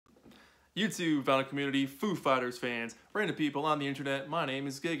YouTube, vinyl community, Foo Fighters fans, random people on the internet, my name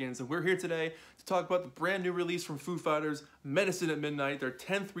is Giggens, and we're here today to talk about the brand new release from Foo Fighters, Medicine at Midnight, their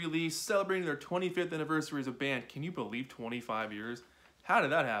 10th release, celebrating their 25th anniversary as a band. Can you believe 25 years? How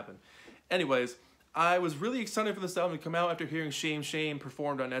did that happen? Anyways, I was really excited for this album to come out after hearing Shame Shame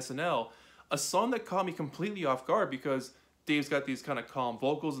performed on SNL, a song that caught me completely off guard because Dave's got these kind of calm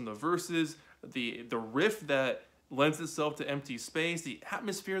vocals in the verses, the riff that lends itself to empty space, the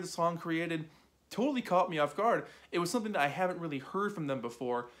atmosphere the song created totally caught me off guard. It was something that I haven't really heard from them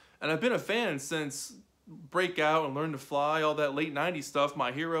before, and I've been a fan since Breakout and Learn to Fly, all that late 90s stuff,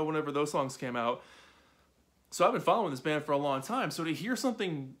 My Hero, whenever those songs came out. So I've been following this band for a long time, so to hear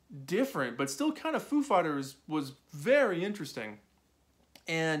something different, but still kind of Foo Fighters, was very interesting.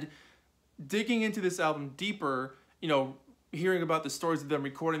 And digging into this album deeper, you know, hearing about the stories of them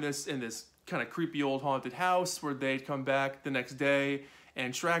recording this in this kind of creepy old haunted house where they'd come back the next day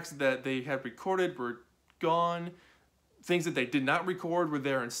and tracks that they had recorded were gone, things that they did not record were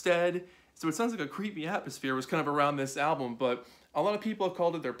there instead. So it sounds like a creepy atmosphere was kind of around this album, but a lot of people have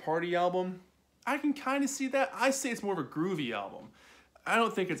called it their party album. I can kind of see that. I say it's more of a groovy album. I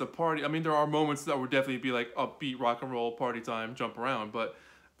don't think it's a party. I mean, there are moments that would definitely be like upbeat rock and roll, party time, jump around, but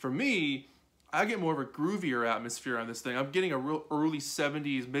for me, I get more of a groovier atmosphere on this thing. I'm getting a real early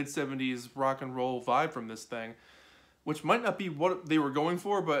 70s, mid-70s rock and roll vibe from this thing, which might not be what they were going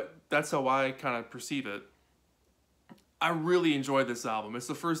for, but that's how I kind of perceive it. I really enjoyed this album. It's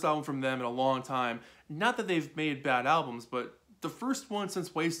the first album from them in a long time. Not that they've made bad albums, but the first one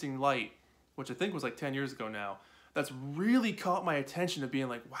since Wasting Light, which I think was like 10 years ago now, that's really caught my attention to being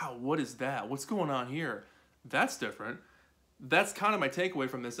like, wow, what is that? What's going on here? That's different. That's kind of my takeaway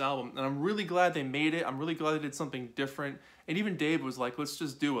from this album, and I'm really glad they made it. I'm really glad they did something different, and even Dave was like, let's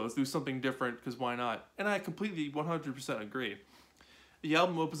just do it. Let's do something different, because why not? And I completely 100% agree. The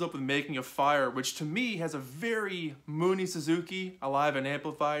album opens up with Making a Fire, which to me has a very Mooney Suzuki, alive and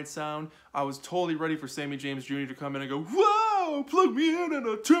amplified sound. I was totally ready for Sammy James Jr. to come in and go, whoa, plug me in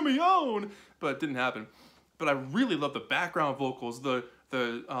and turn me on, but it didn't happen. But I really love the background vocals. The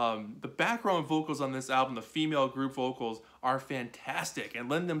background vocals on this album, the female group vocals, are fantastic and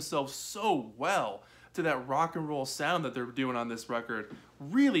lend themselves so well to that rock and roll sound that they're doing on this record.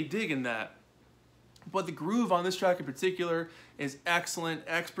 Really digging that. But the groove on this track in particular is excellent,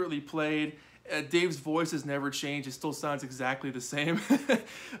 expertly played. Dave's voice has never changed. It still sounds exactly the same.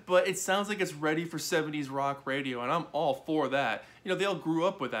 But it sounds like it's ready for 70s rock radio, and I'm all for that. You know, they all grew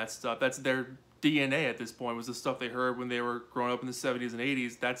up with that stuff. That's their DNA at this point, was the stuff they heard when they were growing up in the 70s and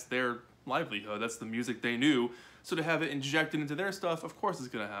 80s. That's their livelihood. That's the music they knew. So to have it injected into their stuff, of course it's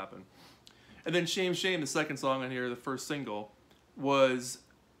going to happen. And then Shame Shame, the second song on here, the first single, was,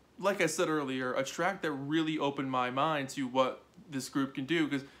 like I said earlier, a track that really opened my mind to what this group can do.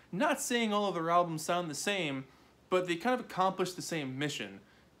 Because not saying all of their albums sound the same, but they kind of accomplish the same mission.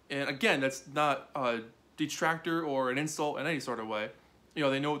 And again, that's not a detractor or an insult in any sort of way. You know,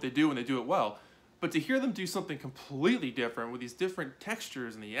 they know what they do and they do it well. But to hear them do something completely different with these different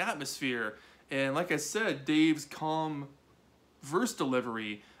textures and the atmosphere, and like I said, Dave's calm verse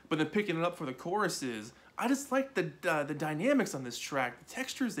delivery, but then picking it up for the choruses, I just like the dynamics on this track. The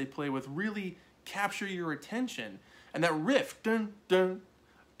textures they play with really capture your attention. And that riff, dun, dun,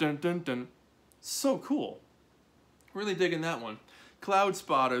 dun, dun, dun, so cool. Really digging that one. Cloud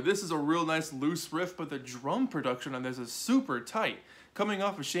Spotter, this is a real nice loose riff, but the drum production on this is super tight. Coming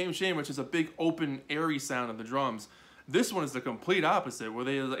off of Shame Shame, which is a big open, airy sound on the drums, this one is the complete opposite, where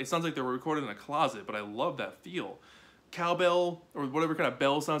it sounds like they were recorded in a closet, but I love that feel. Cowbell, or whatever kind of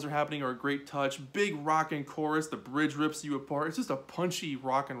bell sounds are happening, are a great touch. Big rockin' chorus, the bridge rips you apart. It's just a punchy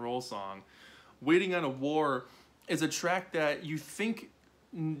rock and roll song. Waiting on a War is a track that you think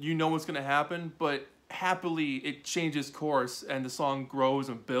you know what's going to happen, but happily it changes course and the song grows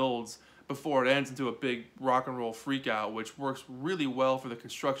and builds before it ends into a big rock and roll freak out, which works really well for the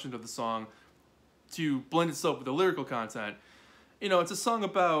construction of the song to blend itself with the lyrical content. You know, it's a song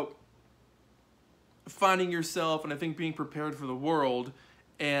about finding yourself and I think being prepared for the world,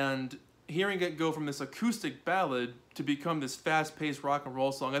 and hearing it go from this acoustic ballad to become this fast-paced rock and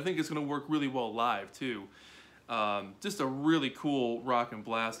roll song, I think it's going to work really well live too. Just a really cool rock and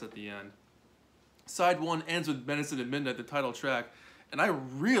blast at the end. Side 1 ends with Medicine at Midnight, the title track, and I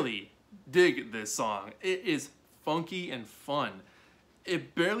really dig this song. It is funky and fun.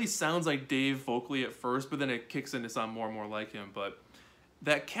 It barely sounds like Dave vocally at first, but then it kicks in to sound more and more like him. But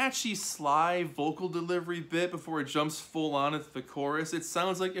that catchy, sly vocal delivery bit before it jumps full on into the chorus, it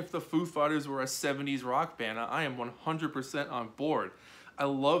sounds like if the Foo Fighters were a 70s rock band. I am 100% on board. I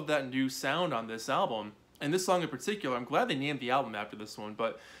love that new sound on this album. And this song in particular, I'm glad they named the album after this one,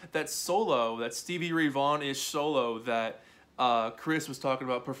 but that solo, that Stevie Ray Vaughan-ish solo that Chris was talking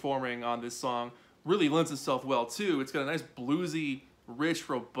about performing on this song really lends itself well too. It's got a nice bluesy, rich,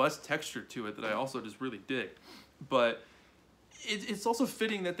 robust texture to it that I also just really dig. But it's also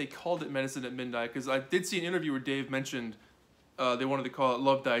fitting that they called it Medicine at Midnight, because I did see an interview where Dave mentioned they wanted to call it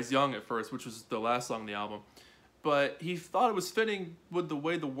Love Dies Young at first, which was the last song on the album. But he thought it was fitting with the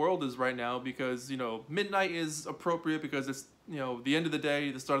way the world is right now, because, you know, midnight is appropriate because it's, you know, the end of the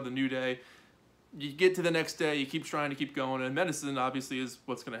day, the start of the new day. You get to the next day, you keep trying to keep going, and medicine obviously is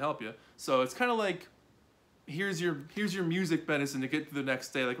what's going to help you. So it's kind of like, here's your music medicine to get to the next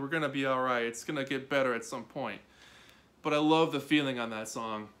day. Like, we're going to be all right. It's going to get better at some point. But I love the feeling on that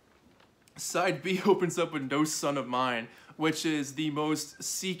song. Side B opens up with No Son of Mine, which is the most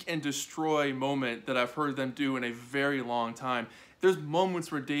seek and destroy moment that I've heard them do in a very long time. There's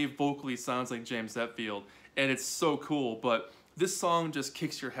moments where Dave vocally sounds like James Hetfield, and it's so cool, but this song just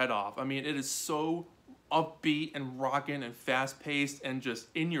kicks your head off. I mean, it is so upbeat and rockin' and fast-paced and just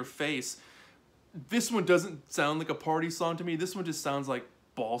in your face. This one doesn't sound like a party song to me. This one just sounds like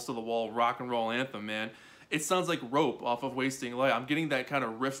balls to the wall rock and roll anthem, man. It sounds like Rope off of Wasting Light. I'm getting that kind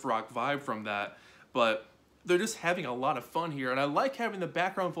of riff rock vibe from that, but they're just having a lot of fun here. And I like having the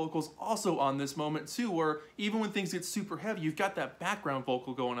background vocals also on this moment too, where even when things get super heavy, you've got that background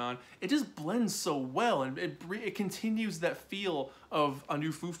vocal going on. It just blends so well, and it continues that feel of a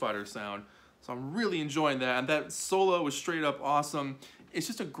new Foo Fighters sound. So I'm really enjoying that, and that solo was straight up awesome. It's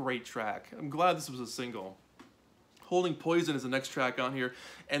just a great track. I'm glad this was a single. Holding Poison is the next track on here,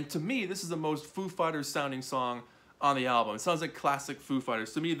 and to me, this is the most Foo Fighters sounding song on the album. It sounds like classic Foo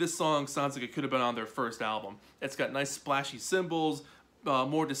Fighters. To me, this song sounds like it could have been on their first album. It's got nice splashy cymbals,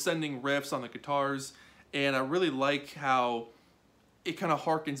 more descending riffs on the guitars, and I really like how it kind of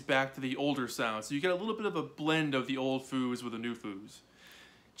harkens back to the older sound. So you get a little bit of a blend of the old Foos with the new Foos.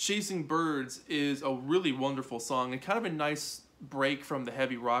 Chasing Birds is a really wonderful song and kind of a nice break from the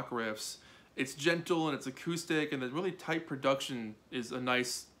heavy rock riffs. It's gentle and it's acoustic, and the really tight production is a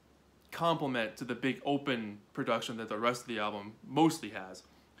nice complement to the big open production that the rest of the album mostly has.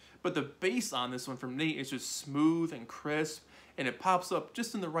 But the bass on this one from Nate is just smooth and crisp, and it pops up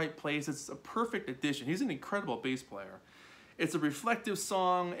just in the right place. It's a perfect addition. He's an incredible bass player. It's a reflective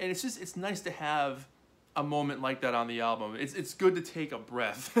song, and it's nice to have a moment like that on the album. It's good to take a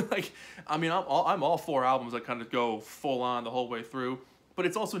breath. Like, I mean, I'm all for albums that kind of go full on the whole way through. But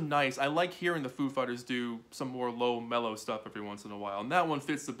it's also nice. I like hearing the Foo Fighters do some more low, mellow stuff every once in a while. And that one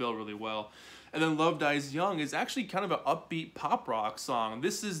fits the bill really well. And then Love Dies Young is actually kind of an upbeat pop rock song.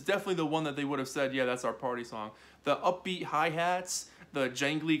 This is definitely the one that they would have said, yeah, that's our party song. The upbeat hi-hats, the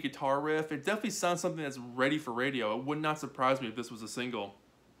jangly guitar riff, it definitely sounds something that's ready for radio. It would not surprise me if this was a single.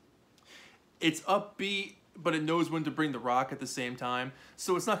 It's upbeat, but it knows when to bring the rock at the same time.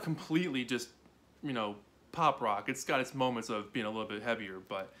 So it's not completely just, you know, pop rock. It's got its moments of being a little bit heavier,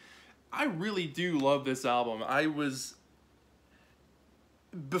 but I really do love this album.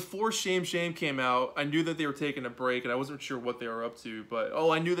 Before Shame Shame came out, I knew that they were taking a break, and I wasn't sure what they were up to, but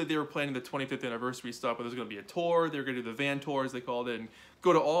I knew that they were planning the 25th anniversary stuff, but there's going to be a tour. They were going to do the van tour, as they called it, and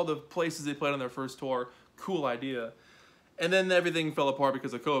go to all the places they played on their first tour. Cool idea. And then everything fell apart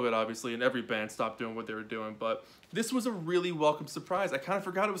because of COVID, obviously, and every band stopped doing what they were doing, but this was a really welcome surprise. I kind of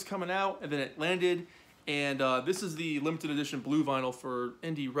forgot it was coming out, and then it landed. And this is the limited edition blue vinyl for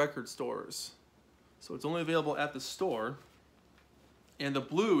indie record stores. So it's only available at the store. And the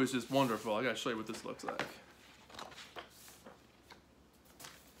blue is just wonderful. I gotta show you what this looks like.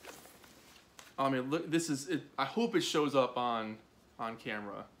 I mean, look, this is it. I hope it shows up on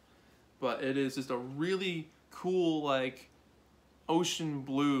camera. But it is just a really cool, like, ocean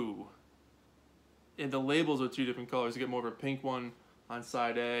blue. And the labels are two different colors. You get more of a pink one on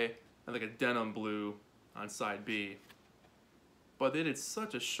side A and like a denim blue on side B. But they did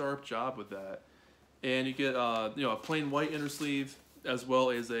such a sharp job with that. And you get you know, a plain white inner sleeve as well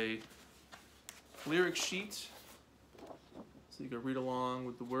as a lyric sheet, so you can read along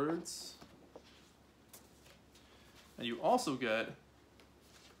with the words. And you also get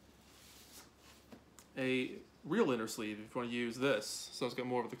a real inner sleeve if you want to use this. So it's got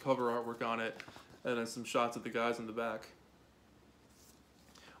more of the cover artwork on it, and then some shots of the guys in the back.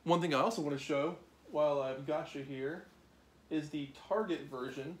 One thing I also want to show while I've got you here is the Target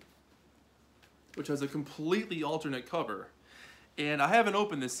version, which has a completely alternate cover. And I haven't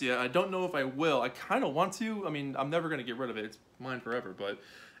opened this yet. I don't know if I will. I kind of want to. I mean, I'm never going to get rid of it. It's mine forever. But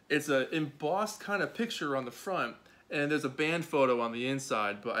it's an embossed kind of picture on the front, and there's a band photo on the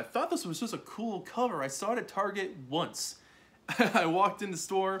inside. But I thought this was just a cool cover. I saw it at Target once. I walked in the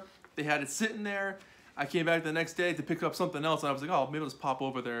store. They had it sitting there. I came back the next day to pick up something else, and I was like, oh, maybe I'll just pop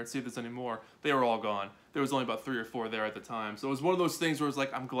over there and see if there's any more. They were all gone. There was only about 3 or 4 there at the time. So it was one of those things where it's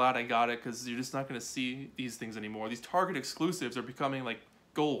like, I'm glad I got it, because you're just not going to see these things anymore. These Target exclusives are becoming like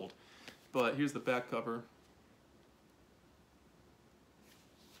gold. But here's the back cover.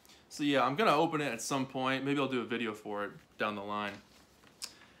 So yeah, I'm going to open it at some point. Maybe I'll do a video for it down the line.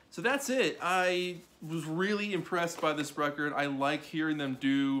 So that's it. I was really impressed by this record. I like hearing them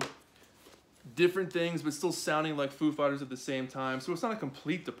do different things, but still sounding like Foo Fighters at the same time. So it's not a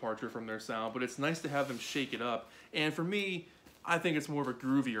complete departure from their sound, but it's nice to have them shake it up. And for me, I think it's more of a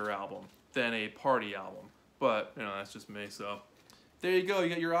groovier album than a party album. But, you know, that's just me. So there you go. You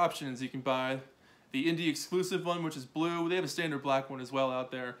got your options. You can buy the indie exclusive one, which is blue. They have a standard black one as well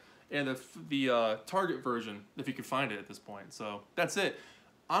out there. And the Target version, if you can find it at this point. So that's it.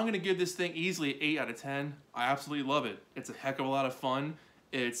 I'm going to give this thing easily an 8 out of 10. I absolutely love it. It's a heck of a lot of fun.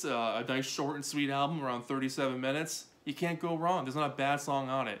 It's a nice short and sweet album, around 37 minutes. You can't go wrong. There's not a bad song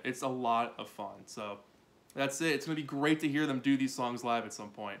on it. It's a lot of fun. So that's it. It's going to be great to hear them do these songs live at some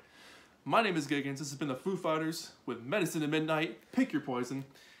point. My name is Giggens. This has been the Foo Fighters with Medicine at Midnight. Pick your poison.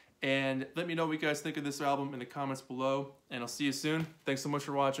 And let me know what you guys think of this album in the comments below. And I'll see you soon. Thanks so much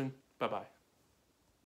for watching. Bye-bye.